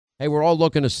Hey, we're all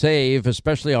looking to save,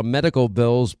 especially on medical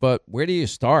bills, but where do you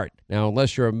start? Now,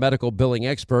 unless you're a medical billing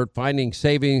expert, finding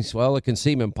savings, well, it can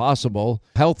seem impossible.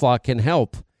 HealthLock can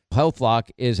help. HealthLock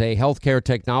is a healthcare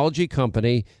technology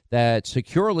company that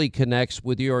securely connects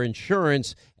with your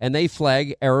insurance, and they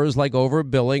flag errors like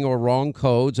overbilling or wrong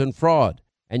codes and fraud.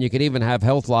 And you can even have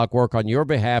HealthLock work on your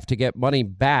behalf to get money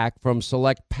back from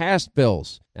select past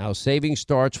bills. Now, saving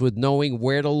starts with knowing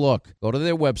where to look. Go to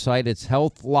their website. It's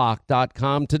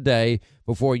healthlock.com today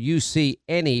before you see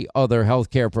any other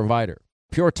healthcare provider.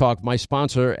 Pure Talk, my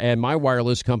sponsor and my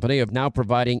wireless company, of now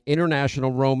providing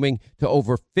international roaming to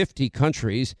over 50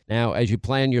 countries. Now, as you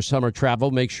plan your summer travel,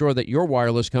 make sure that your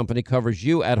wireless company covers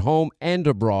you at home and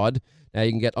abroad. Now,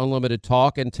 you can get unlimited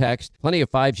talk and text, plenty of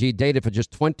 5G data for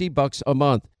just $20 a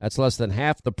month. That's less than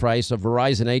half the price of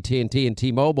Verizon, AT&T, and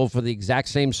T-Mobile for the exact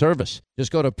same service.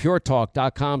 Just go to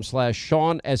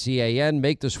puretalk.com/Sean, S-E-A-N.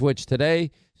 Make the switch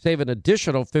today. Save an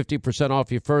additional 50%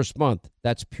 off your first month.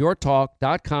 That's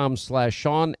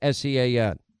puretalk.com/Sean,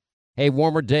 S-E-A-N. Hey,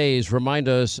 warmer days remind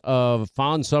us of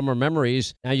fond summer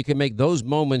memories. Now you can make those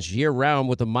moments year-round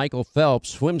with the Michael Phelps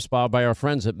Swim Spa by our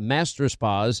friends at Master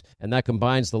Spas, and that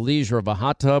combines the leisure of a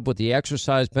hot tub with the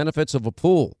exercise benefits of a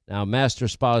pool. Now, Master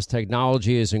Spa's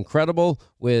technology is incredible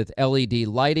with LED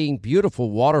lighting, beautiful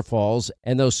waterfalls,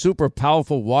 and those super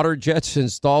powerful water jets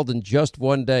installed in just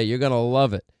one day. You're going to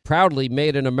love it. Proudly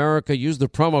made in America. Use the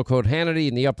promo code Hannity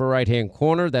in the upper right-hand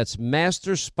corner. That's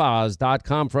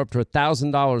masterspas.com for up to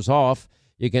 $1,000 off.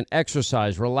 You can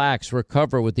exercise, relax,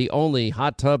 recover with the only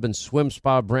hot tub and swim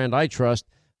spa brand I trust,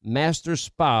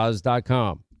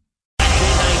 masterspas.com.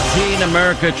 19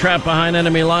 America trapped behind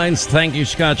enemy lines. Thank you,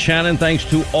 Scott Shannon. Thanks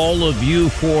to all of you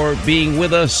for being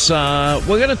with us.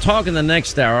 We're going to talk in the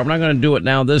next hour. I'm not going to do it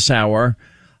now this hour.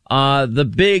 The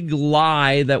big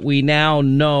lie that we now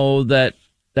know that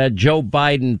Joe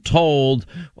Biden told,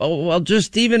 well,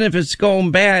 just even if it's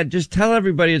going bad, just tell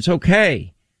everybody it's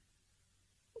okay.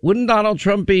 Wouldn't Donald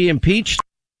Trump be impeached?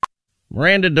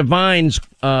 Miranda Devine's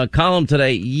column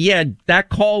today. Yeah, that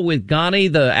call with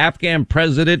Ghani, the Afghan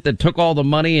president that took all the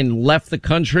money and left the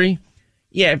country.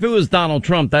 Yeah, if it was Donald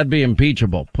Trump, that'd be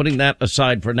impeachable. Putting that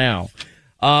aside for now.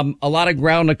 A lot of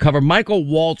ground to cover. Michael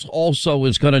Waltz also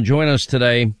is going to join us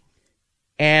today.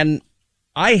 And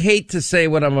I hate to say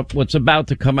what's about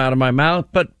to come out of my mouth,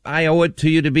 but I owe it to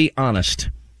you to be honest.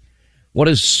 What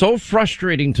is so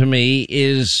frustrating to me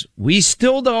is we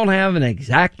still don't have an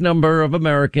exact number of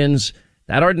Americans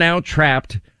that are now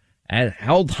trapped and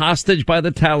held hostage by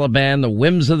the Taliban, the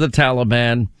whims of the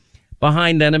Taliban,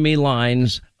 behind enemy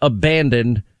lines,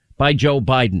 abandoned by Joe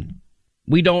Biden.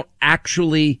 We don't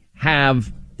actually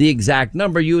have the exact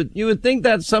number. You would think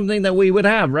that's something that we would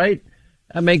have, right?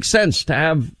 That makes sense to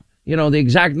have, the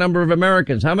exact number of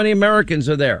Americans. How many Americans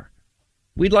are there?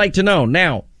 We'd like to know.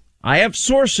 Now, I have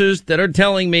sources that are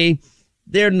telling me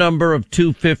their number of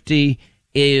 250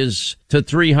 to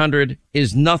 300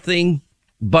 is nothing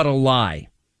but a lie.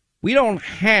 We don't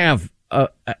have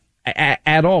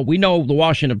at all. We know the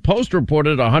Washington Post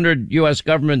reported 100 U.S.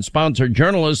 government-sponsored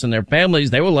journalists and their families,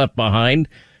 they were left behind.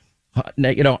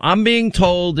 I'm being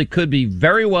told it could be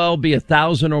very well be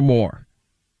 1,000 or more.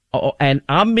 Oh, and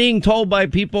I'm being told by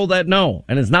people that know,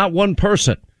 and it's not one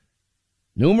person.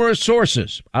 Numerous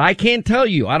sources. I can't tell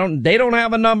you. They don't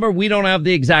have a number. We don't have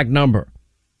the exact number.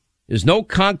 There's no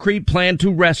concrete plan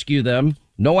to rescue them.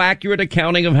 No accurate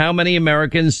accounting of how many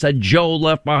Americans said Joe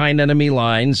left behind enemy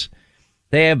lines.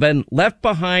 They have been left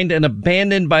behind and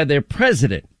abandoned by their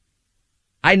president.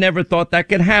 I never thought that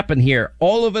could happen here.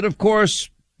 All of it, of course,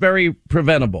 very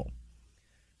preventable.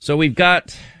 So we've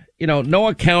got no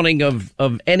accounting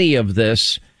of any of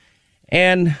this.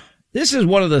 And this is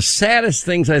one of the saddest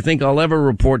things I think I'll ever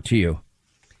report to you.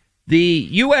 The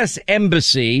U.S.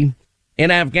 Embassy in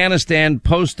Afghanistan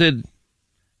posted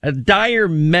a dire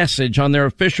message on their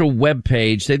official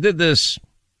webpage. They did this,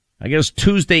 I guess,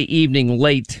 Tuesday evening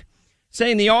late,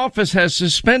 saying the office has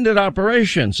suspended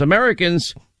operations.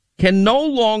 Americans can no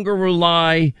longer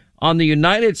rely on the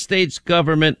United States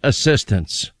government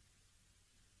assistance.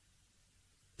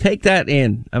 Take that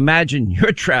in. Imagine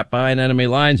you're trapped behind enemy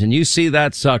lines and you see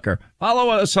that sucker.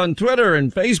 Follow us on Twitter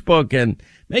and Facebook and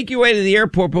make your way to the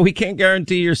airport, but we can't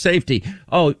guarantee your safety.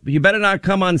 Oh, you better not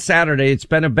come on Saturday. It's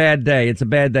been a bad day. It's a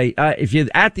bad day. If you're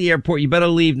at the airport, you better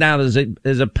leave now.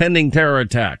 There's a pending terror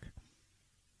attack.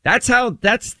 That's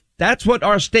what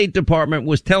our State Department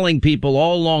was telling people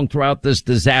all along throughout this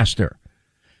disaster.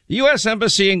 The U.S.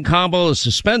 Embassy in Kabul has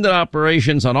suspended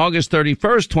operations on August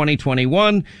 31st,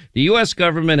 2021. The U.S.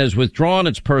 government has withdrawn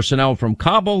its personnel from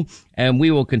Kabul, and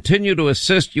we will continue to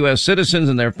assist U.S. citizens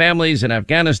and their families in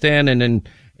Afghanistan and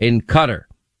in Qatar.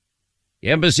 The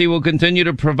embassy will continue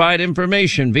to provide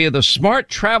information via the Smart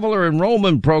Traveler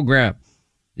Enrollment Program,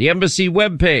 the embassy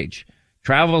webpage.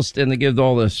 Travels, and they give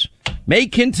all this.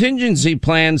 Make contingency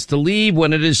plans to leave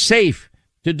when it is safe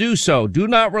to do so. Do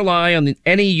not rely on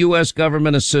any U.S.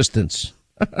 government assistance.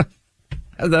 How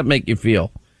does that make you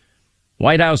feel?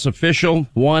 White House official,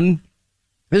 one.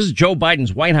 This is Joe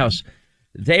Biden's White House.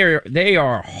 They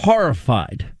are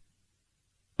horrified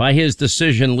by his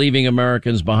decision leaving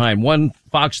Americans behind. One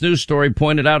Fox News story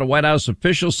pointed out a White House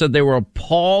official said they were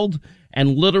appalled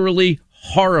and literally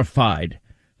horrified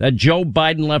that Joe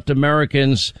Biden left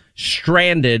Americans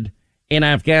stranded in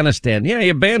Afghanistan. Yeah, he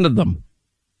abandoned them.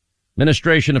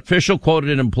 Administration official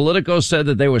quoted in Politico said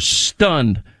that they were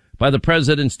stunned by the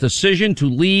president's decision to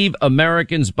leave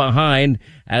Americans behind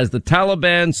as the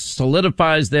Taliban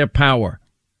solidifies their power.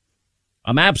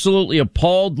 I'm absolutely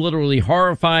appalled, literally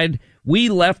horrified. We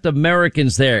left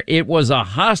Americans there. It was a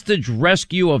hostage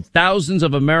rescue of thousands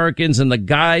of Americans in the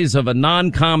guise of a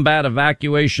non-combat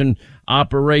evacuation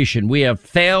operation. We have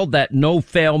failed that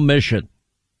no-fail mission.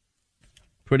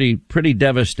 Pretty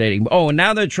devastating. Oh, and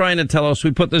now they're trying to tell us,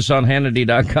 we put this on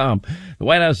Hannity.com. The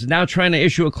White House is now trying to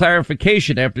issue a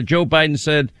clarification after Joe Biden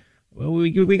said, well, we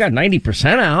got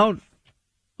 90% out.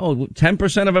 Oh,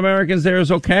 10% of Americans there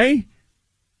is okay?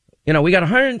 You know, we got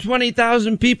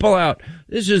 120,000 people out.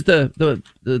 This is the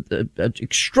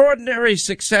extraordinary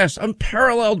success,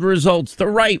 unparalleled results, the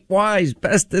right, wise,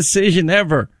 best decision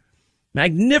ever.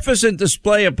 Magnificent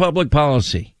display of public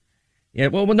policy. Yeah,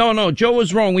 well, no, Joe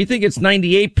was wrong. We think it's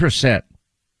 98%.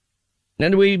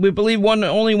 And we believe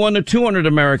only 1 to 200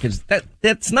 Americans.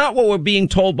 That's not what we're being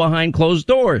told behind closed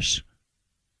doors.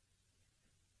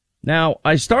 Now,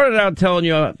 I started out telling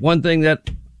you one thing, that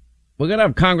we're going to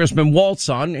have Congressman Waltz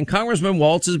on, and Congressman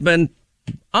Waltz has been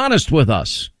honest with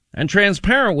us and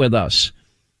transparent with us.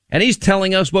 And he's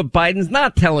telling us what Biden's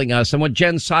not telling us and what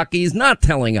Jen Psaki is not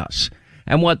telling us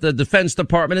and what the Defense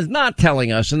Department is not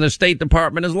telling us and the State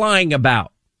Department is lying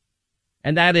about.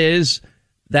 And that is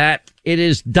that it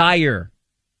is dire.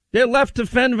 They're left to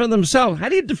fend for themselves. How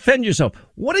do you defend yourself?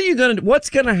 What's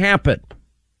going to happen?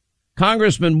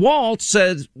 Congressman Waltz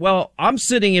says, well, I'm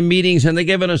sitting in meetings and they're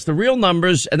giving us the real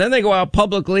numbers, and then they go out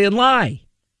publicly and lie.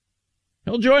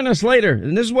 He'll join us later.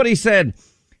 And this is what he said.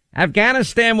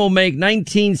 Afghanistan will make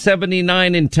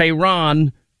 1979 in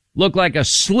Tehran look like a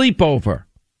sleepover.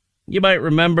 You might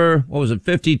remember,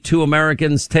 52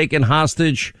 Americans taken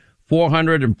hostage,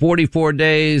 444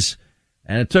 days.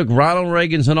 And it took Ronald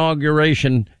Reagan's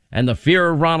inauguration and the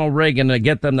fear of Ronald Reagan to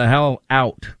get them the hell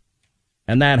out.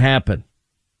 And that happened.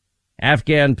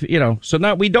 So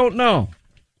now we don't know.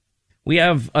 We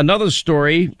have another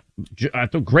story. I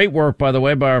thought great work, by the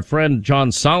way, by our friend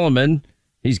John Solomon.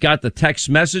 He's got the text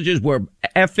messages. We're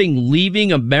effing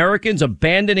leaving Americans,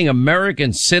 abandoning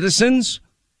American citizens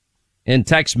in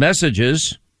text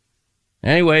messages.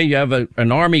 Anyway, you have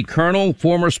an Army colonel,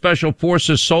 former Special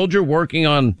Forces soldier, working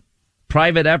on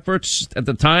private efforts at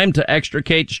the time to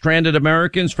extricate stranded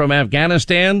Americans from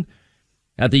Afghanistan.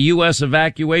 At the U.S.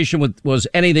 evacuation was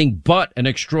anything but an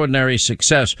extraordinary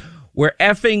success. We're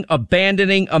effing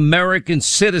abandoning American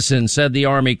citizens, said the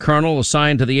Army colonel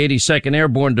assigned to the 82nd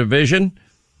Airborne Division,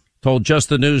 told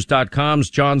JustTheNews.com's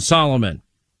John Solomon.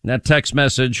 And that text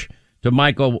message to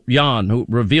Michael Yon, who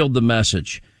revealed the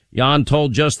message. Yon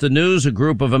told Just the News a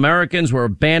group of Americans were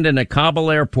abandoned at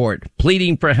Kabul airport,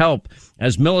 pleading for help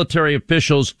as military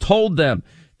officials told them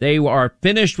they are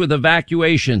finished with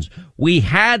evacuations. We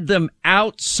had them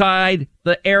outside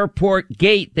the airport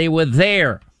gate. They were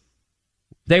there.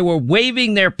 They were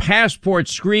waving their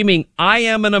passports, screaming, "I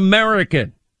am an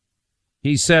American,"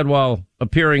 he said while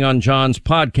appearing on John's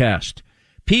podcast.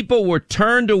 People were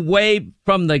turned away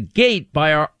from the gate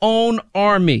by our own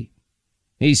army,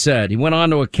 he said. He went on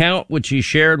to account, which he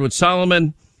shared with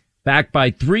Solomon, backed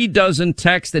by 36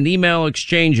 text and email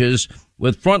exchanges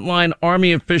with frontline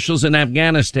army officials in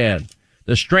Afghanistan.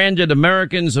 The stranded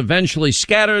Americans eventually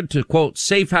scattered to, quote,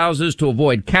 safe houses to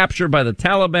avoid capture by the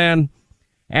Taliban,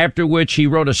 after which he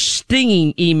wrote a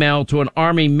stinging email to an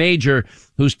Army major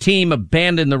whose team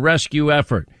abandoned the rescue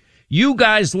effort. You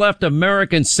guys left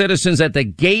American citizens at the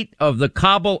gate of the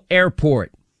Kabul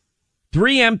airport.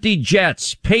 3 empty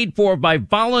jets paid for by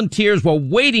volunteers were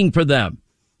waiting for them.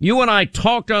 You and I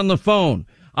talked on the phone.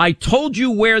 I told you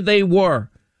where they were.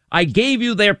 I gave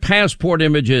you their passport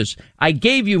images. I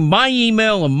gave you my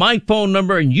email and my phone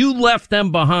number, and you left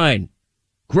them behind.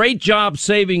 Great job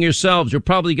saving yourselves. You'll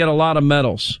probably get a lot of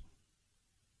medals.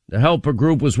 The helper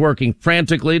group was working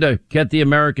frantically to get the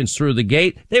Americans through the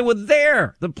gate. They were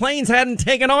there. The planes hadn't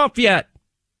taken off yet.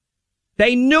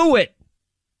 They knew it.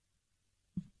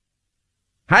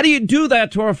 How do you do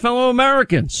that to our fellow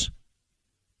Americans?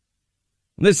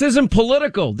 This isn't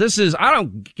political. I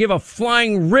don't give a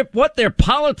flying rip what their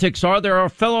politics are. They're our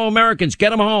fellow Americans.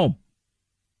 Get them home.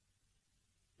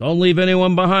 Don't leave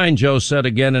anyone behind, Joe said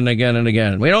again and again and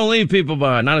again. We don't leave people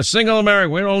behind. Not a single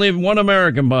American. We don't leave one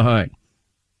American behind.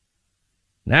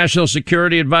 National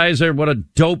Security Advisor, what a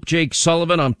dope, Jake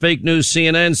Sullivan on fake news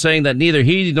CNN, saying that neither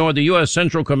he nor the U.S.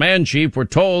 Central Command Chief were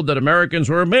told that Americans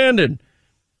were abandoned.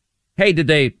 Hey, did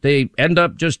they end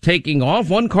up just taking off?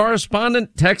 One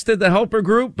correspondent texted the helper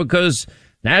group because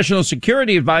National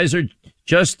Security Advisor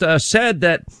just said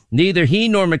that neither he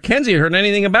nor McKenzie heard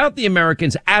anything about the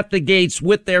Americans at the gates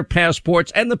with their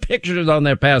passports and the pictures on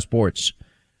their passports.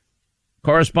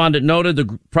 Correspondent noted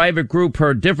the private group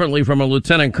heard differently from a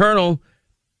lieutenant colonel.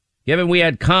 Given we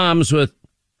had comms with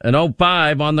an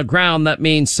O5 on the ground, that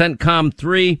means CENTCOM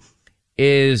 3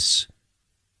 is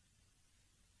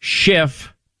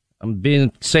Schiff. I'm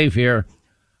being safe here.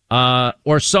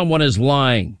 Or someone is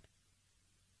lying.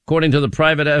 According to the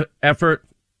private effort,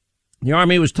 the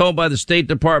Army was told by the State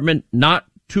Department not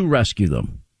to rescue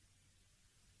them.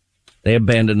 They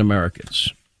abandoned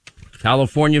Americans.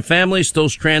 California family still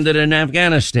stranded in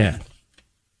Afghanistan.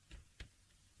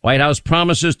 White House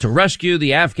promises to rescue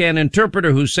the Afghan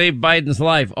interpreter who saved Biden's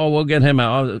life. Oh, we'll get him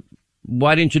out.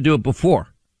 Why didn't you do it before?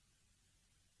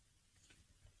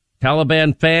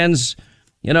 Taliban fans,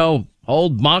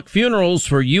 hold mock funerals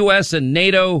for U.S. and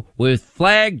NATO with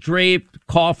flag-draped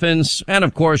coffins and,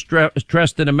 of course,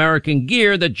 dressed in American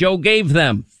gear that Joe gave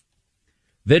them.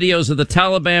 Videos of the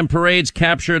Taliban parades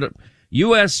captured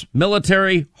U.S.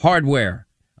 military hardware.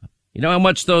 You know how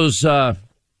much those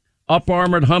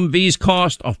up-armored Humvees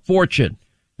cost? A fortune.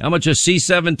 How much a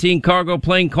C-17 cargo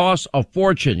plane costs? A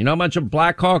fortune. You know how much a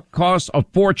Black Hawk costs? A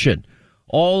fortune.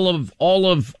 All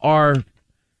of our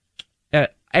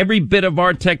every bit of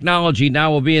our technology now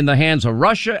will be in the hands of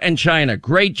Russia and China.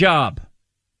 Great job.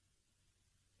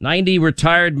 90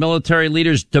 retired military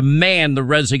leaders demand the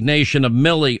resignation of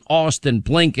Milley, Austin,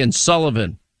 Blinken,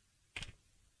 Sullivan.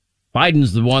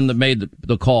 Biden's the one that made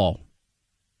the call.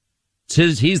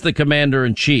 He's the commander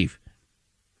in chief.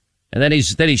 And then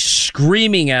he's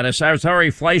screaming at us. As Ari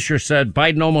Fleischer said,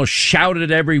 Biden almost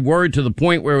shouted every word to the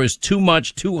point where it was too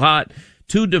much, too hot,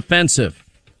 too defensive.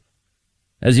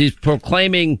 As he's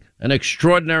proclaiming an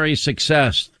extraordinary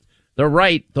success. The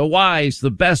right, the wise, the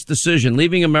best decision.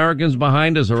 Leaving Americans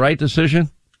behind is the right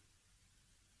decision.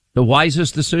 The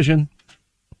wisest decision.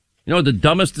 You know what the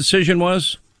dumbest decision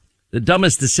was? The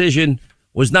dumbest decision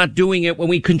was not doing it when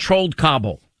we controlled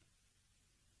Kabul.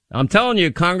 I'm telling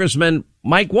you, Congressman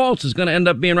Mike Waltz is going to end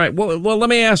up being right. Well, let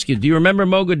me ask you, do you remember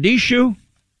Mogadishu?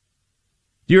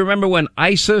 Do you remember when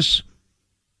ISIS,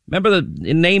 remember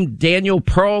the name Daniel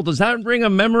Pearl? Does that bring a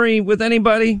memory with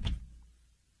anybody?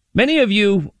 Many of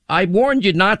you, I warned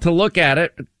you not to look at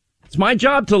it. It's my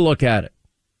job to look at it.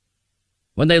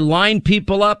 When they lined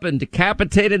people up and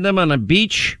decapitated them on a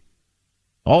beach,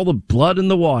 all the blood in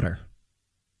the water.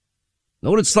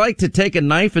 Know what it's like to take a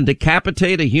knife and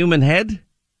decapitate a human head?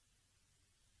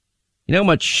 You know how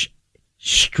much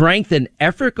strength and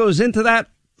effort goes into that?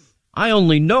 I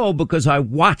only know because I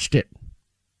watched it.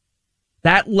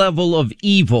 That level of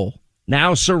evil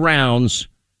now surrounds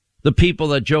the people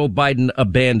that Joe Biden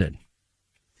abandoned.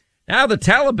 Now the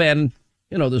Taliban,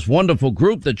 this wonderful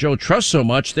group that Joe trusts so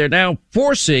much, they're now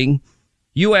forcing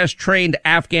U.S. trained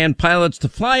Afghan pilots to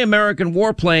fly American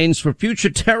warplanes for future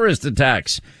terrorist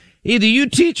attacks. Either you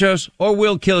teach us or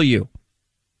we'll kill you.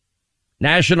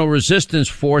 National resistance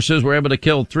forces were able to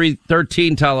kill 13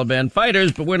 Taliban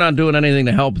fighters, but we're not doing anything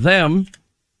to help them.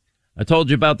 I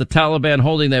told you about the Taliban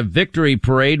holding their victory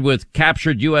parade with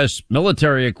captured U.S.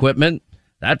 military equipment.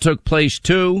 That took place,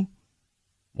 too.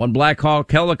 One Black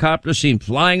Hawk helicopter seen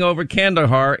flying over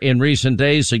Kandahar in recent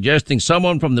days, suggesting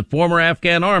someone from the former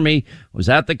Afghan army was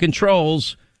at the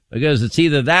controls, because it's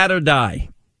either that or die.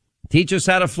 Teach us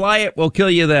how to fly it, we'll kill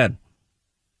you then.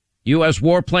 U.S.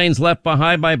 warplanes left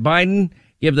behind by Biden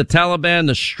give the Taliban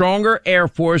the stronger air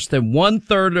force than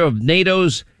 1/3 of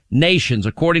NATO's nations,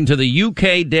 according to the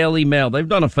UK Daily Mail. They've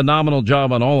done a phenomenal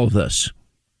job on all of this.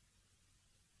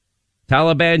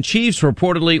 Taliban chiefs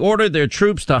reportedly ordered their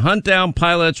troops to hunt down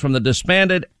pilots from the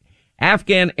disbanded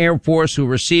Afghan Air Force who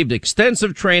received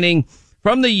extensive training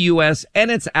from the U.S. and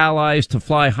its allies to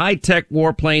fly high-tech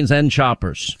warplanes and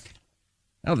choppers.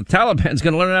 Now the Taliban's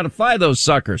going to learn how to fly those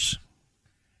suckers.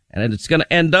 And it's going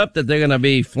to end up that they're going to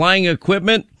be flying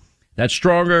equipment that's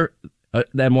stronger,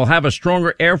 then will have a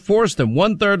stronger air force than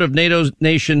 1/3 of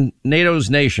NATO's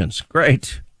nations.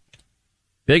 Great.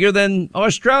 Bigger than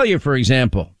Australia, for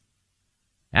example.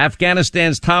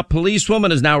 Afghanistan's top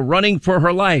policewoman is now running for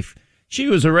her life. She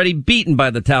was already beaten by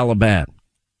the Taliban.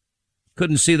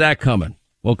 Couldn't see that coming.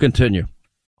 We'll continue.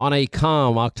 On a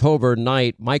calm October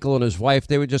night, Michael and his wife,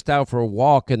 they were just out for a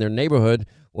walk in their neighborhood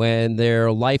when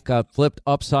their life got flipped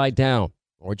upside down,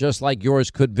 or just like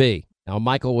yours could be. Now,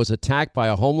 Michael was attacked by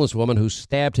a homeless woman who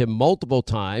stabbed him multiple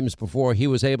times before he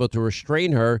was able to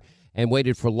restrain her and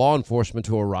waited for law enforcement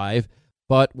to arrive.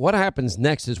 But what happens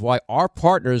next is why our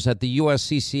partners at the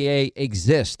USCCA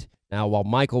exist. Now, while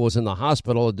Michael was in the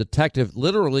hospital, a detective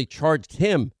literally charged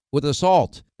him with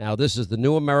assault. Now, this is the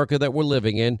new America that we're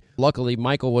living in. Luckily,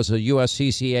 Michael was a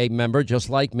USCCA member just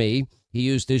like me. He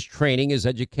used his training, his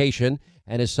education,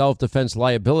 and his self-defense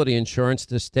liability insurance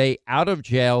to stay out of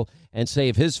jail and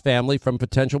save his family from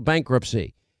potential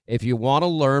bankruptcy. If you want to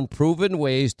learn proven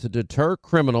ways to deter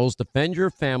criminals, defend your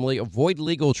family, avoid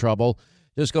legal trouble,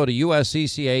 just go to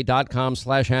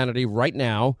uscca.com/Hannity right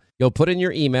now. You'll put in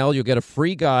your email. You'll get a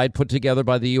free guide put together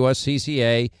by the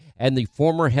USCCA and the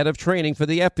former head of training for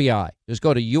the FBI. Just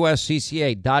go to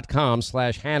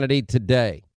uscca.com/Hannity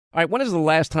today. All right, when is the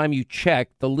last time you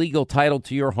checked the legal title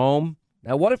to your home?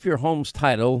 Now, what if your home's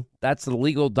title, that's the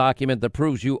legal document that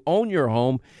proves you own your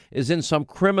home, is in some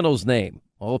criminal's name?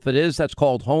 Well, if it is, that's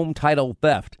called home title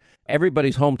theft.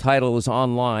 Everybody's home title is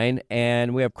online,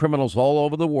 and we have criminals all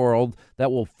over the world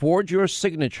that will forge your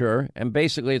signature, and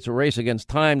basically it's a race against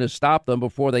time to stop them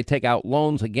before they take out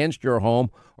loans against your home,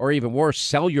 or even worse,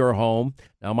 sell your home.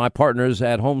 Now, my partners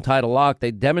at Home Title Lock,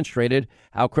 they demonstrated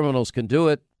how criminals can do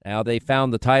it. Now, they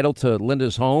found the title to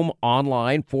Linda's home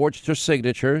online, forged her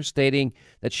signature, stating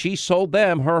that she sold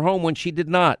them her home when she did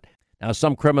not. Now,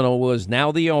 some criminal was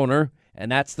now the owner,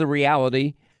 and that's the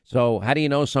reality. So how do you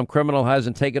know some criminal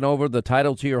hasn't taken over the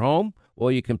title to your home?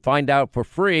 Well, you can find out for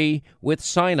free with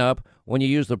sign up when you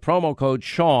use the promo code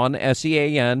Sean,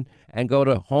 SEAN, and go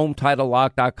to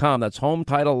HomeTitleLock.com. That's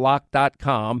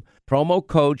HomeTitleLock.com, promo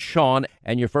code Sean,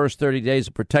 and your first 30 days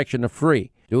of protection are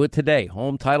free. Do it today.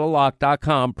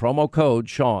 HomeTitleLock.com, promo code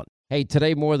Sean. Hey,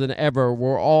 today more than ever,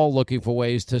 we're all looking for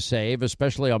ways to save,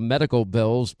 especially on medical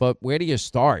bills, but where do you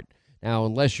start? Now,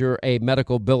 unless you're a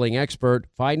medical billing expert,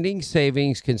 finding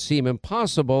savings can seem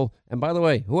impossible. And by the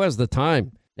way, who has the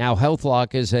time? Now,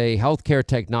 HealthLock is a healthcare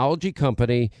technology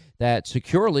company that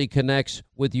securely connects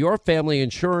with your family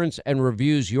insurance and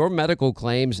reviews your medical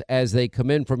claims as they come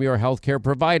in from your healthcare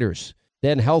providers.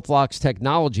 Then HealthLock's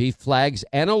technology flags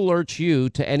and alerts you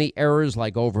to any errors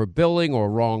like overbilling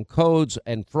or wrong codes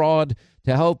and fraud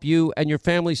to help you and your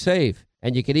family save.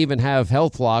 And you can even have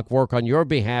HealthLock work on your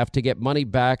behalf to get money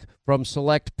back from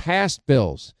select past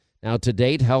bills. Now, to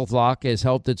date, HealthLock has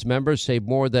helped its members save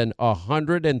more than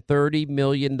 $130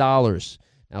 million.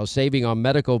 Now, saving on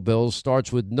medical bills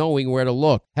starts with knowing where to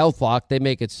look. HealthLock, they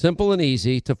make it simple and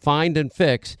easy to find and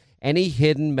fix any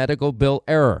hidden medical bill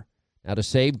error. Now, to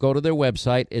save, go to their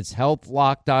website. It's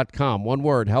healthlock.com. One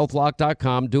word,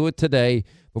 healthlock.com. Do it today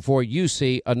before you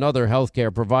see another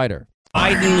healthcare provider.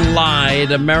 Biden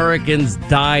lied. Americans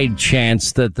died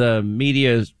chants that the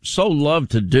media so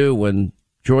loved to do when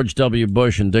George W.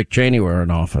 Bush and Dick Cheney were in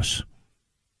office.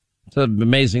 It's an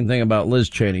amazing thing about Liz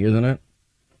Cheney, isn't it?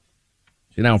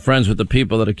 She's now friends with the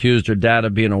people that accused her dad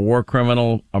of being a war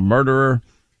criminal, a murderer,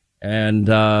 and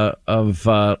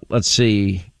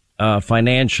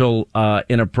financial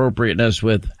inappropriateness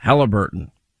with Halliburton.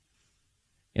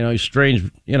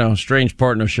 Strange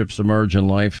partnerships emerge in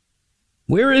life.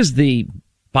 Where is the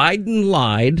Biden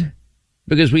lied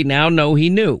because we now know he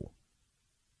knew?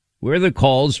 Where are the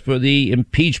calls for the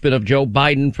impeachment of Joe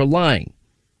Biden for lying?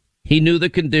 He knew the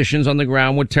conditions on the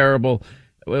ground were terrible.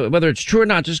 Whether it's true or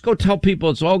not, just go tell people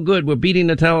it's all good. We're beating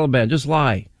the Taliban. Just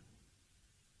lie.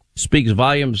 Speaks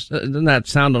volumes. Doesn't that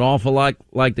sound an awful lot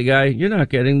like the guy? You're not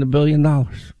getting the $1 billion.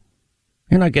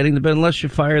 You're not getting the bill unless you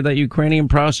fire that Ukrainian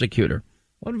prosecutor.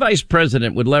 What vice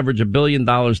president would leverage $1 billion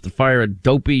to fire a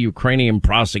dopey Ukrainian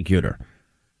prosecutor?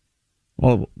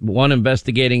 Well, one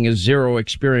investigating his zero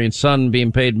experience son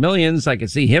being paid millions. I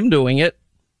could see him doing it.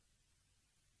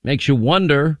 Makes you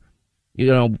wonder,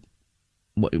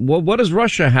 what does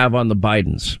Russia have on the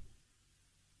Bidens?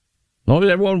 Well,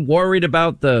 everyone worried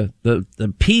about the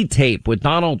P tape with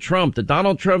Donald Trump. Did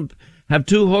Donald Trump have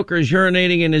two hookers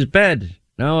urinating in his bed?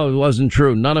 No, it wasn't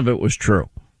true. None of it was true.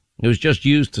 It was just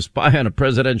used to spy on a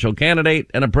presidential candidate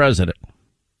and a president.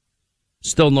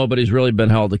 Still, nobody's really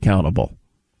been held accountable.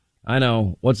 I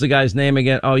know. What's the guy's name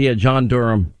again? Oh, yeah, John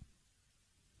Durham.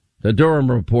 The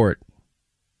Durham Report.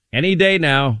 Any day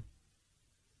now.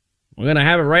 We're going to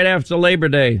have it right after Labor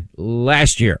Day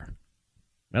last year.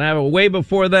 We're going to have it way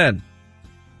before then.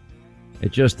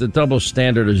 It's just the double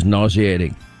standard is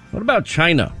nauseating. What about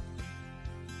China?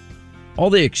 All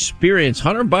the experience.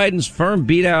 Hunter Biden's firm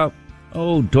beat out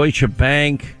Oh, Deutsche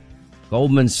Bank,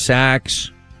 Goldman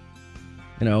Sachs,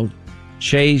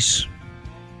 Chase,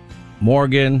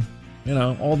 Morgan,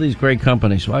 all these great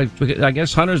companies. So I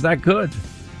guess Hunter's that good.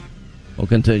 We'll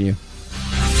continue.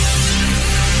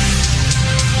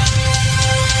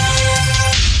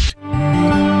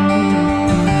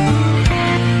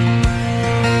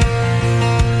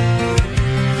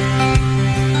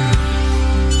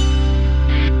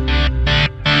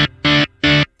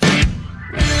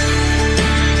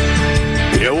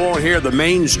 The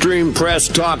mainstream press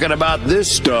talking about this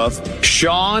stuff.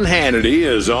 Sean Hannity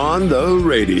is on the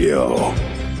radio. All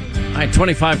right,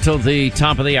 25 till the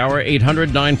top of the hour,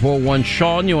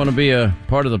 800-941-SEAN. You want to be a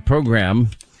part of the program.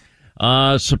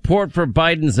 Support for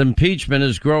Biden's impeachment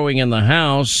is growing in the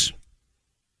House.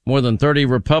 More than 30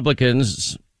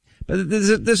 Republicans. But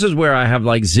this is where I have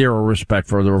zero respect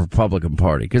for the Republican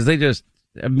Party, because they just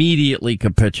immediately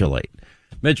capitulate.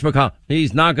 Mitch McConnell,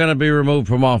 he's not going to be removed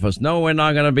from office. No, we're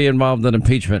not going to be involved in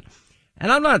impeachment.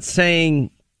 And I'm not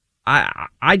saying,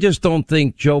 I just don't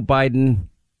think Joe Biden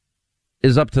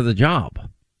is up to the job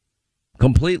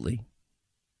completely.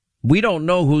 We don't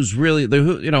know who's really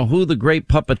who the great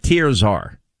puppeteers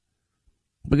are,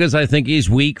 because I think he's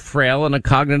weak, frail, and a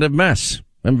cognitive mess.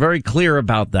 I'm very clear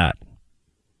about that.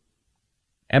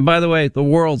 And by the way, the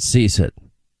world sees it.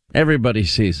 Everybody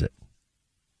sees it.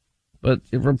 But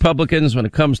Republicans, when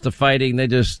it comes to fighting, they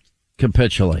just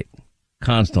capitulate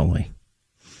constantly.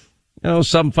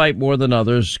 Some fight more than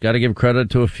others. Got to give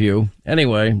credit to a few.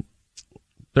 Anyway,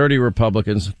 30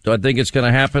 Republicans. Do I think it's going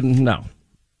to happen? No.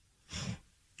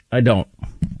 I don't.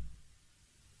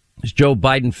 Is Joe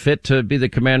Biden fit to be the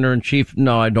commander-in-chief?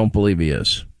 No, I don't believe he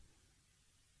is.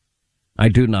 I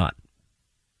do not.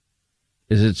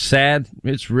 Is it sad?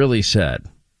 It's really sad.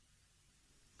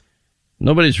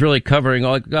 Nobody's really covering.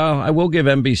 I will give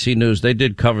NBC News. They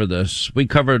did cover this. We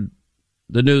covered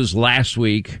the news last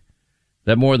week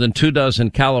that more than 24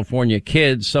 California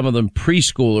kids, some of them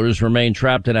preschoolers, remain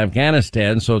trapped in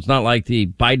Afghanistan. So it's not like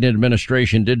the Biden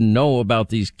administration didn't know about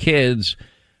these kids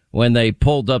when they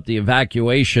pulled up the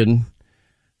evacuation,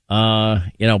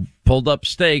 pulled up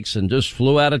stakes and just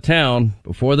flew out of town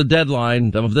before the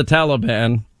deadline of the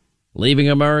Taliban, leaving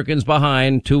Americans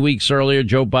behind. 2 weeks earlier,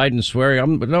 Joe Biden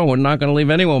swearing, no, we're not going to leave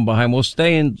anyone behind. We'll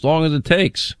stay in as long as it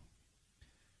takes.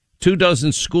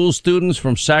 24 school students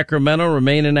from Sacramento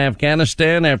remain in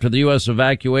Afghanistan after the U.S.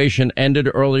 evacuation ended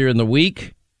earlier in the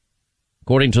week,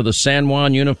 according to the San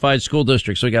Juan Unified School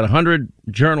District. So we got 100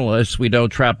 journalists we know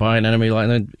trapped behind enemy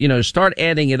lines. Start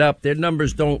adding it up. Their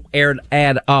numbers don't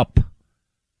add up.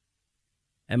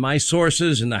 And my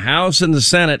sources in the House and the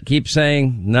Senate keep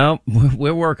saying, no,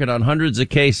 we're working on hundreds of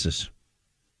cases.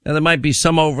 Now, there might be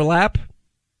some overlap,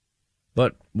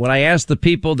 but when I ask the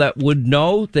people that would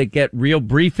know, that get real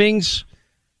briefings,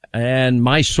 and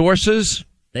my sources,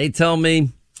 they tell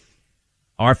me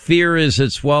our fear is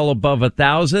it's well above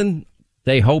 1,000.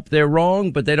 They hope they're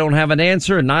wrong, but they don't have an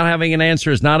answer, and not having an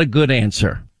answer is not a good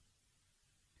answer.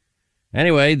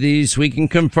 Anyway, we can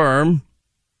confirm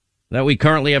that we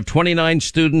currently have 29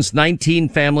 students, 19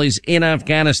 families in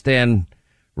Afghanistan.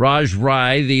 Raj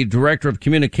Rai, the director of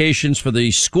communications for the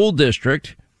school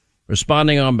district,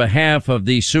 responding on behalf of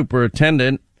the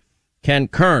superintendent, Ken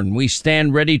Kern. We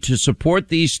stand ready to support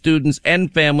these students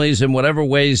and families in whatever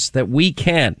ways that we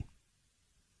can.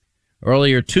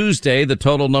 Earlier Tuesday, the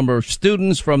total number of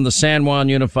students from the San Juan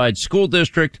Unified School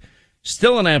District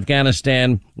still in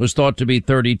Afghanistan was thought to be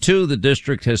 32. The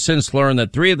district has since learned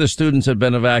that 3 of the students had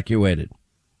been evacuated.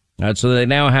 So they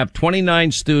now have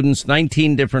 29 students,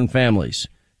 19 different families,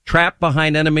 trapped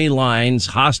behind enemy lines,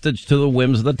 hostage to the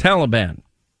whims of the Taliban.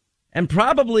 And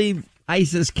probably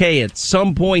ISIS-K at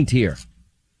some point here.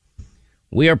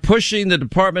 We are pushing the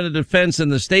Department of Defense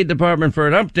and the State Department for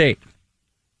an update.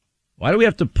 Why do we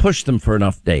have to push them for an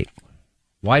update?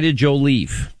 Why did Joe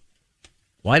leave?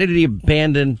 Why did he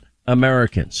abandon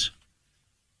Americans?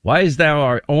 Why is now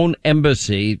our own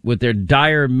embassy with their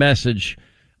dire message,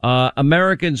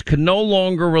 Americans can no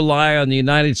longer rely on the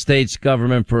United States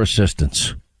government for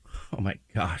assistance? Oh my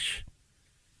gosh.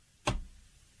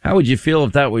 How would you feel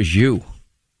if that was you?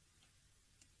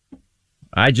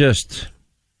 The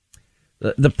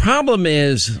problem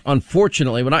is,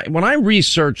 unfortunately, when I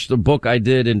researched the book I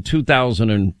did in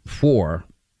 2004,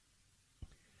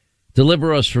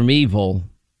 Deliver Us from Evil,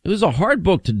 it was a hard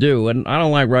book to do, and I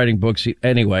don't like writing books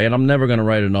anyway, and I'm never going to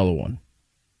write another one.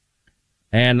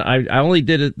 And I only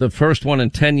did it, the first one,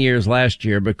 in 10 years last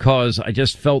year, because I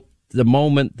just felt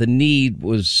the need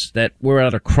was that we're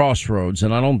at a crossroads,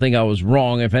 and I don't think I was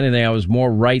wrong. If anything, I was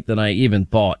more right than I even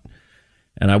thought,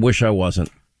 and I wish I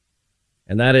wasn't.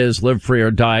 and that is Live Free or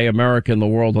Die, America and the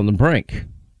World on the Brink.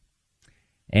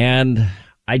 And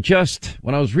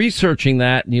when I was researching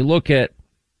that, and you look at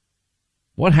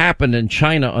what happened in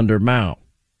China under Mao,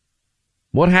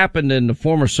 what happened in the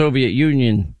former Soviet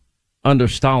Union under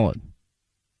Stalin,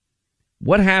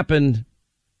 what happened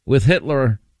with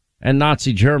Hitler and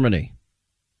Nazi Germany.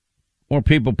 More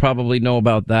people probably know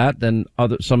about that than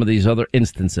some of these other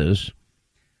instances.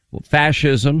 Well,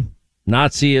 fascism,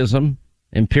 Nazism,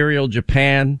 Imperial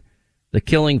Japan, the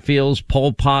killing fields,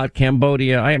 Pol Pot,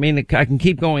 Cambodia. I mean, I can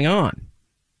keep going on.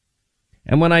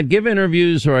 And when I'd give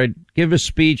interviews or I'd give a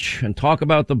speech and talk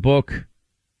about the book,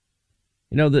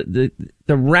 you know, the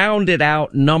rounded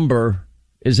out number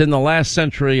is in the last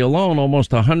century alone,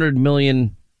 almost 100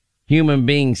 million human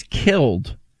beings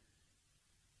killed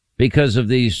because of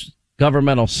these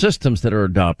governmental systems that are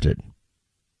adopted.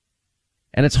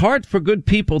 And it's hard for good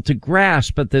people to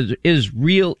grasp that there is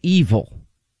real evil.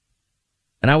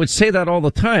 And I would say that all the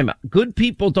time. Good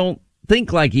people don't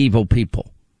think like evil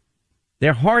people.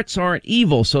 Their hearts aren't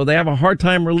evil, so they have a hard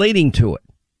time relating to it.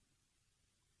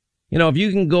 You know, if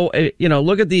you can go,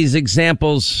 look at these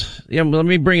examples. Let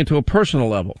me bring it to a personal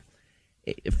level.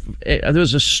 There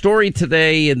was a story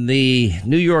today in the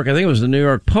New York, I think it was the New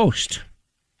York Post.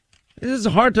 This is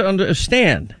hard to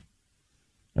understand,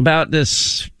 about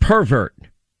this pervert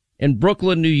in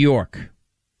Brooklyn, New York.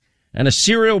 And a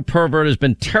serial pervert has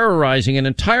been terrorizing an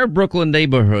entire Brooklyn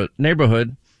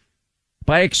neighborhood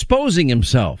by exposing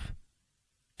himself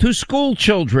to school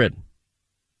children.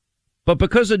 But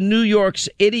because of New York's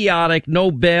idiotic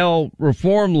no bail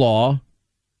reform law,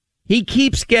 he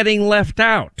keeps getting left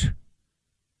out.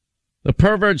 The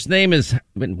pervert's name is,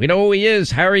 we know who he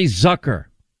is, Harry Zucker,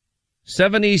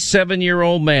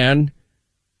 77-year-old man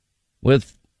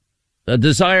with a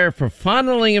desire for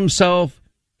fondling himself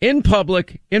in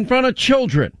public in front of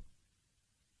children.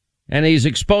 And he's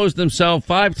exposed himself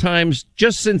 5 times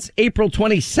just since April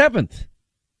 27th,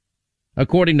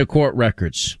 according to court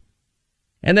records.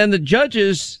 And then the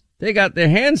judges, they got their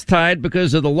hands tied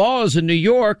because of the laws in New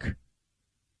York.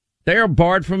 They are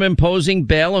barred from imposing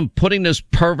bail and putting this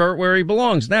pervert where he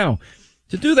belongs. Now,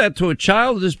 to do that to a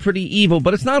child is pretty evil,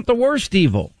 but it's not the worst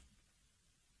evil.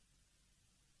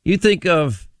 You think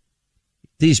of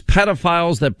these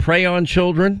pedophiles that prey on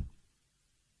children.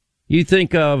 You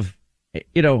think of,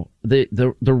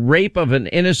 the rape of an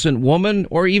innocent woman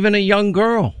or even a young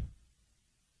girl.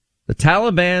 The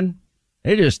Taliban,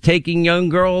 they're just taking young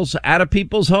girls out of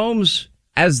people's homes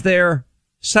as their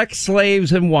sex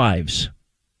slaves and wives.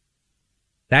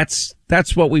 That's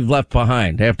what we've left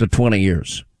behind after 20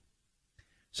 years.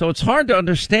 So it's hard to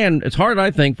understand. It's hard, I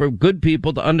think, for good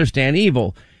people to understand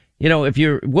evil. You know, if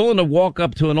you're willing to walk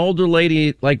up to an older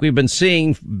lady like we've been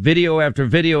seeing video after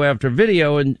video after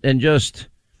video and just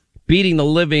beating the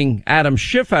living Adam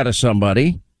Schiff out of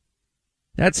somebody,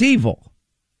 that's evil.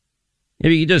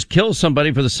 If you just kill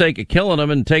somebody for the sake of killing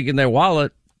them and taking their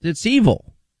wallet, it's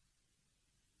evil.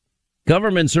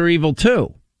 Governments are evil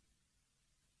too.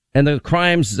 And the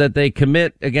crimes that they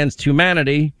commit against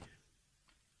humanity,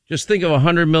 just think of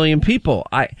 100 million people.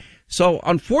 So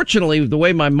unfortunately, the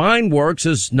way my mind works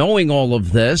is knowing all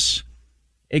of this,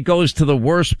 it goes to the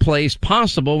worst place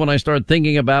possible when I start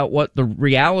thinking about what the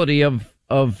reality of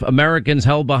Americans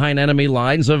held behind enemy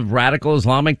lines of radical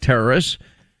Islamic terrorists.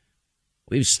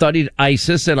 We've studied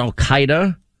ISIS and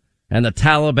Al-Qaeda and the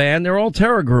Taliban. They're all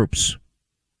terror groups.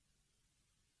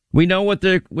 We know what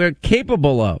we're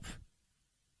capable of.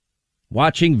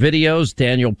 Watching videos,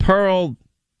 Daniel Pearl,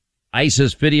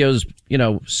 ISIS videos,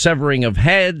 severing of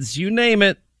heads, you name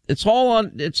it. It's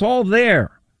all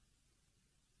there.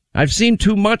 I've seen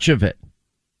too much of it.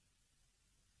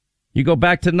 You go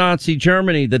back to Nazi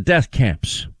Germany, the death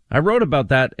camps. I wrote about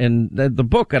that in the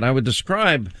book, and I would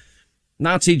describe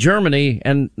Nazi Germany,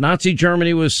 and Nazi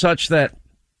Germany was such that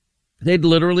they'd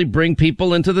literally bring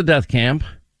people into the death camp,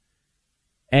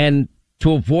 and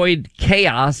to avoid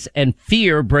chaos and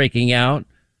fear breaking out,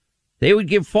 they would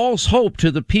give false hope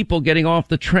to the people getting off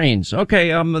the trains.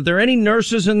 Okay, are there any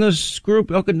nurses in this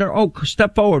group? Okay,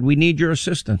 step forward. We need your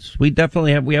assistance. We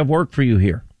have work for you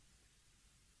here.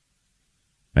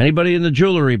 Anybody in the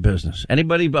jewelry business?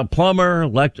 Anybody, a plumber,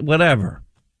 whatever.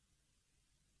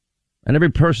 And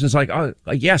every person's like, oh,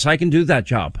 yes, I can do that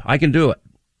job. I can do it.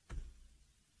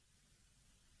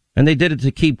 And they did it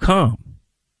to keep calm.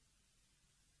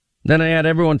 Then they had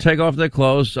everyone take off their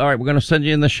clothes. All right, we're going to send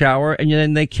you in the shower, and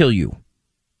then they kill you.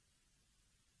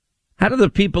 How do the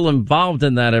people involved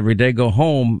in that every day go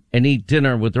home and eat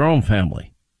dinner with their own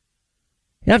family?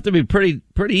 You have to be pretty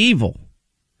evil.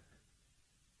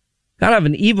 Got to have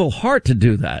an evil heart to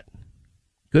do that.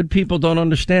 Good people don't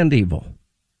understand evil.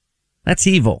 That's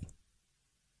evil.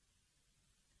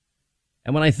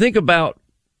 And when I think about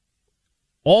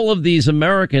all of these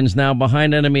Americans now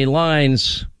behind enemy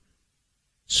lines,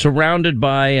 surrounded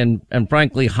by and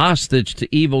frankly hostage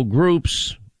to evil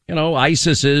groups,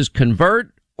 ISIS is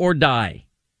convert or die.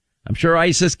 I'm sure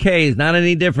ISIS-K is not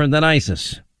any different than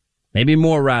ISIS. Maybe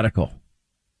more radical.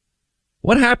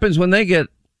 What happens when they get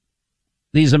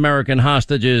these American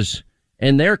hostages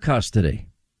in their custody?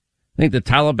 Think the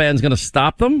Taliban's going to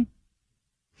stop them?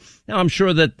 Now, I'm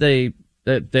sure that a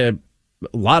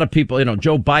lot of people,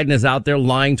 Joe Biden is out there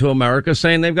lying to America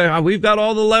saying we've got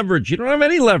all the leverage. You don't have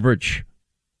any leverage.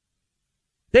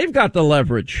 They've got the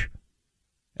leverage.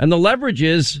 And the leverage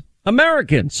is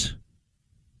Americans.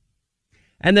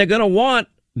 And they're going to want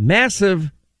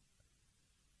massive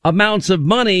amounts of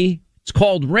money. It's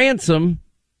called ransom.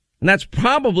 And that's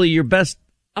probably your best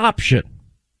option.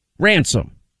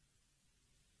 Ransom.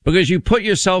 Because you put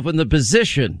yourself in the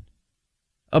position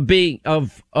of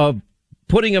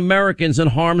putting Americans in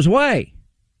harm's way.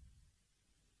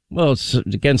 Well, it's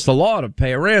against the law to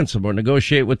pay a ransom or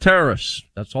negotiate with terrorists.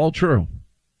 That's all true.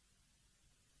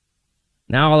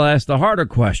 Now I'll ask the harder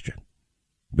question.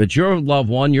 But your loved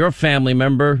one, your family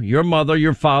member, your mother,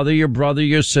 your father, your brother,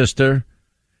 your sister,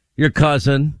 your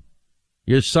cousin,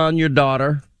 your son, your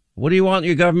daughter, what do you want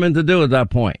your government to do at that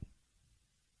point?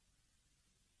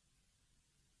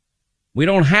 We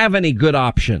don't have any good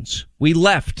options. We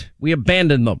left. We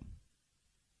abandoned them.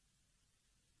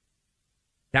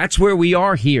 That's where we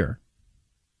are here.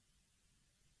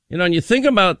 And you think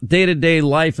about day-to-day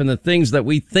life and the things that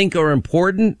we think are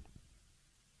important.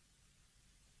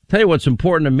 Tell you what's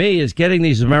important to me is getting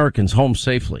these Americans home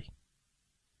safely.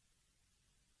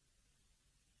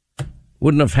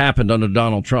 Wouldn't have happened under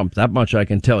Donald Trump. That much I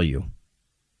can tell you.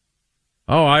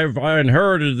 Oh, I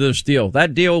inherited this deal.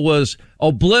 That deal was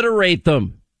obliterate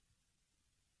them.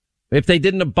 If they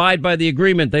didn't abide by the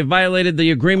agreement, they violated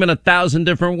the agreement 1,000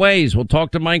 different ways. We'll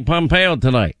talk to Mike Pompeo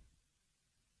tonight.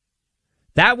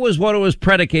 That was what it was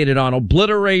predicated on,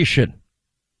 obliteration.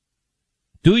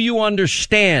 Do you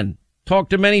understand? Talk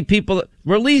to many people.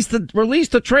 Release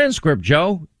the transcript,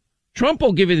 Joe. Trump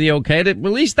will give you the okay to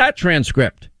release that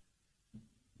transcript.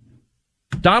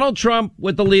 Donald Trump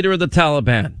with the leader of the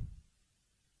Taliban.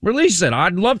 Release it.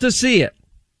 I'd love to see it.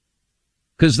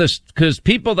 Because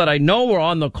people that I know were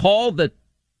on the call that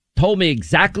told me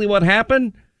exactly what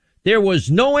happened. There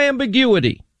was no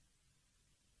ambiguity.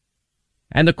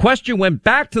 And the question went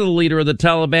back to the leader of the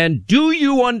Taliban. Do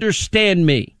you understand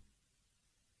me?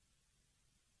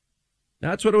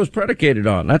 That's what it was predicated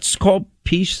on. That's called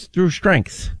peace through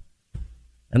strength.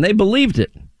 And they believed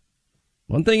it.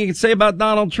 One thing you can say about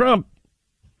Donald Trump,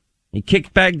 he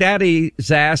kicked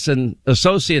Baghdadi's ass and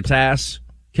associates' ass,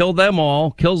 killed them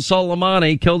all, killed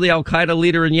Soleimani, killed the Al-Qaeda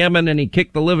leader in Yemen, and he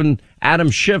kicked the living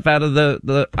Adam Schiff out of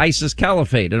the ISIS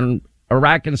caliphate in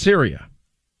Iraq and Syria.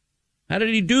 How did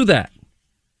he do that?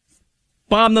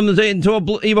 Bombed them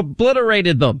he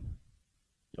obliterated them.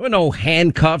 There were no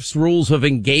handcuffs, rules of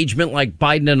engagement like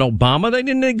Biden and Obama. They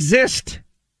didn't exist.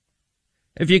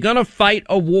 If you're going to fight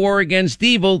a war against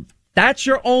evil, that's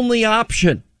your only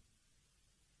option.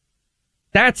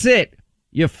 That's it.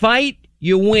 You fight,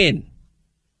 you win.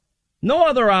 No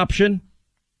other option.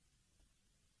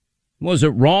 Was it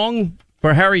wrong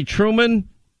for Harry Truman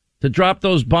to drop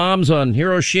those bombs on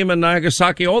Hiroshima and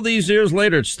Nagasaki? All these years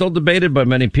later, it's still debated by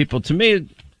many people. To me,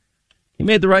 he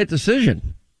made the right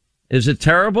decision. Is it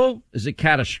terrible? Is it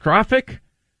catastrophic?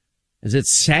 Is it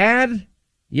sad?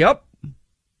 Yep.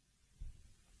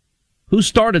 Who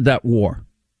started that war?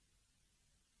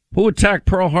 Who attacked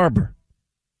Pearl Harbor?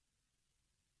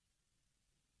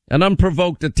 An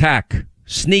unprovoked attack.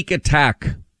 Sneak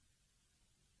attack.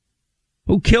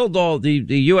 Who killed all the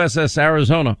USS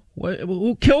Arizona?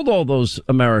 Who killed all those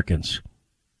Americans?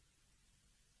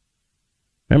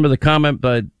 Remember the comment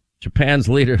by Japan's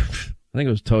leader? I think it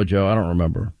was Tojo. I don't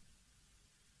remember.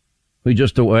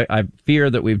 I fear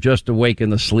that we've just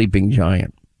awakened the sleeping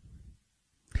giant.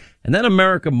 And then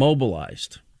America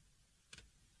mobilized.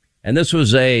 And this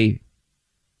was a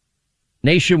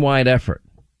nationwide effort.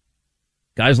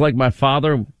 Guys like my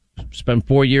father spent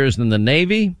 4 years in the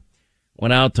Navy,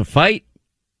 went out to fight.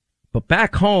 But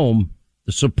back home,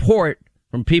 the support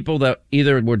from people that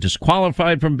either were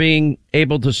disqualified from being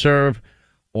able to serve,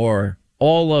 or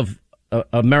all of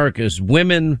America's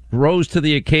women rose to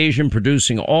the occasion,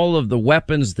 producing all of the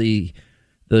weapons, the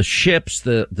ships,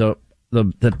 the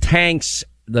tanks,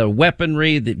 the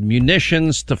weaponry, the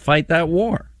munitions to fight that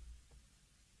war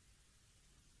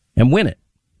and win it.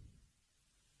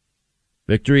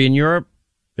 Victory in Europe,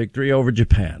 victory over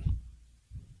Japan.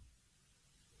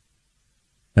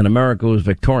 and America was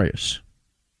victorious.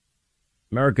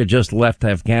 America just left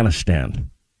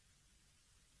Afghanistan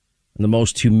in the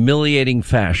most humiliating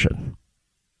fashion,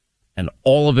 and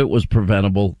all of it was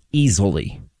preventable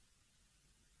easily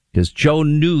because Joe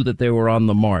knew that they were on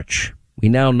the march. We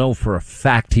now know for a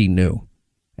fact he knew,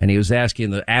 and he was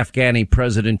asking the Afghani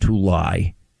president to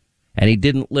lie, and he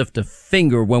didn't lift a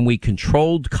finger when we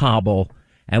controlled Kabul,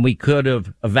 and we could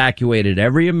have evacuated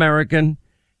every American,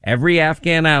 every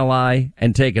Afghan ally,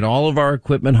 and taken all of our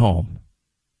equipment home.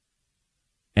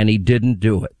 And he didn't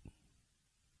do it.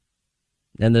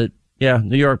 And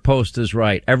New York Post is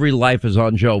right. Every life is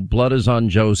on Joe. Blood is on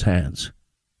Joe's hands.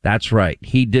 That's right.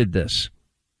 He did this.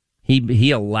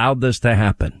 He allowed this to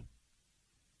happen.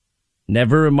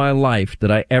 Never in my life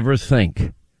did I ever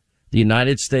think the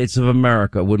United States of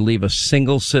America would leave a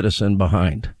single citizen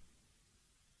behind.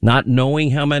 Not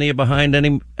knowing how many are behind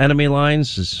enemy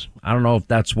lines I don't know if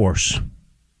that's worse.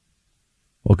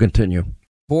 We'll continue.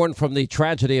 Born from the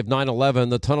tragedy of 9/11,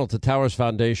 the Tunnel to Towers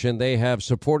Foundation, they have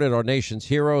supported our nation's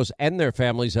heroes and their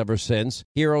families ever since.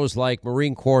 Heroes like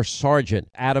Marine Corps Sergeant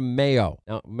Adam Mayo.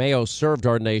 Now, Mayo served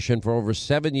our nation for over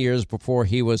 7 years before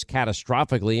he was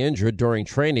catastrophically injured during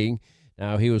training.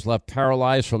 Now, he was left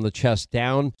paralyzed from the chest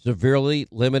down, severely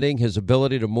limiting his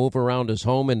ability to move around his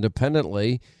home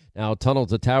independently. Now, Tunnel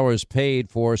to Towers paid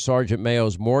for Sergeant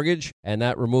Mayo's mortgage, and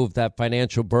that removed that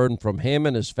financial burden from him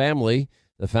and his family.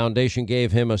 The foundation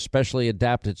gave him a specially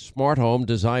adapted smart home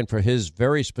designed for his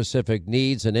very specific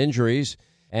needs and injuries.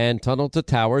 And Tunnel to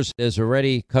Towers has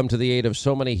already come to the aid of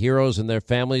so many heroes and their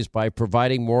families by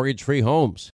providing mortgage-free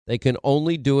homes. They can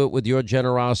only do it with your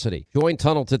generosity. Join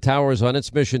Tunnel to Towers on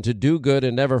its mission to do good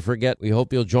and never forget. We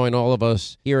hope you'll join all of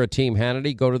us here at Team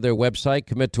Hannity. Go to their website,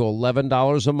 commit to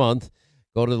 $11 a month.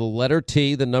 Go to the letter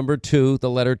T, the number 2, the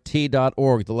letter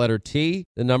T.org. The letter T,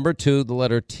 the number 2, the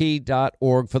letter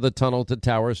T.org for the Tunnel to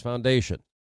Towers Foundation.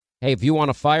 Hey, if you want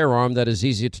a firearm that is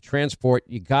easy to transport,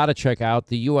 you got to check out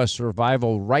the U.S.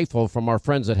 Survival Rifle from our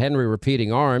friends at Henry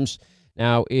Repeating Arms.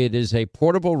 Now, it is a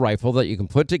portable rifle that you can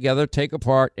put together, take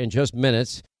apart in just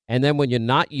minutes. And then when you're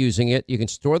not using it, you can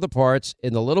store the parts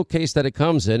in the little case that it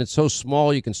comes in. It's so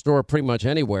small you can store it pretty much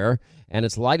anywhere, and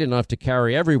it's light enough to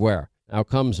carry everywhere. Now, it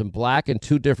comes in black and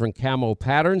 2 different camo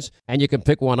patterns, and you can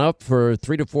pick one up for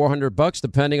 $300 to $400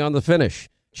 depending on the finish.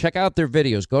 Check out their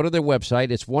videos. Go to their website.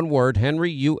 It's one word,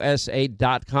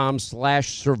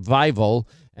 henryusa.com/survival.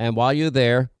 And while you're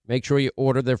there, make sure you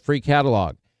order their free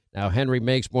catalog. Now, Henry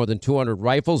makes more than 200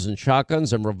 rifles and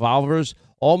shotguns and revolvers,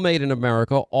 all made in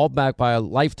America, all backed by a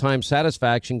lifetime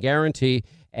satisfaction guarantee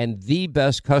and the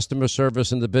best customer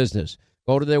service in the business.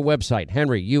 Go to their website,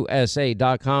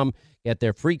 henryusa.com. Get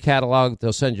their free catalog.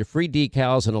 They'll send you free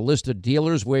decals and a list of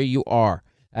dealers where you are.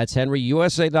 That's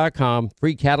henryusa.com.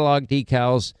 Free catalog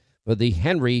decals for the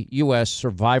Henry U.S.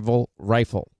 Survival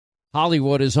Rifle.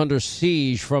 Hollywood is under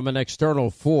siege from an external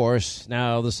force.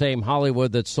 Now, the same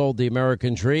Hollywood that sold the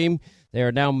American dream, they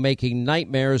are now making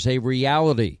nightmares a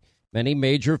reality. Many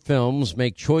major films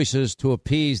make choices to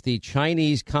appease the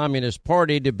Chinese Communist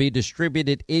Party to be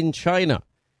distributed in China.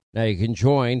 Now you can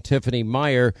join Tiffany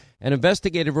Meyer, an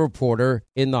investigative reporter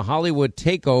in the Hollywood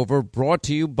Takeover, brought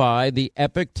to you by the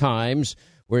Epoch Times,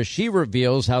 where she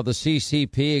reveals how the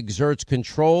CCP exerts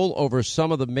control over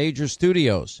some of the major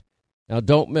studios. Now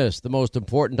don't miss the most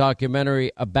important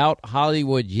documentary about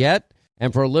Hollywood yet,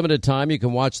 and for a limited time you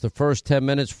can watch the first 10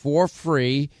 minutes for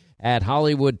free at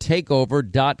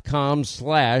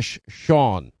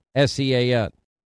hollywoodtakeover.com/Sean, SEAN.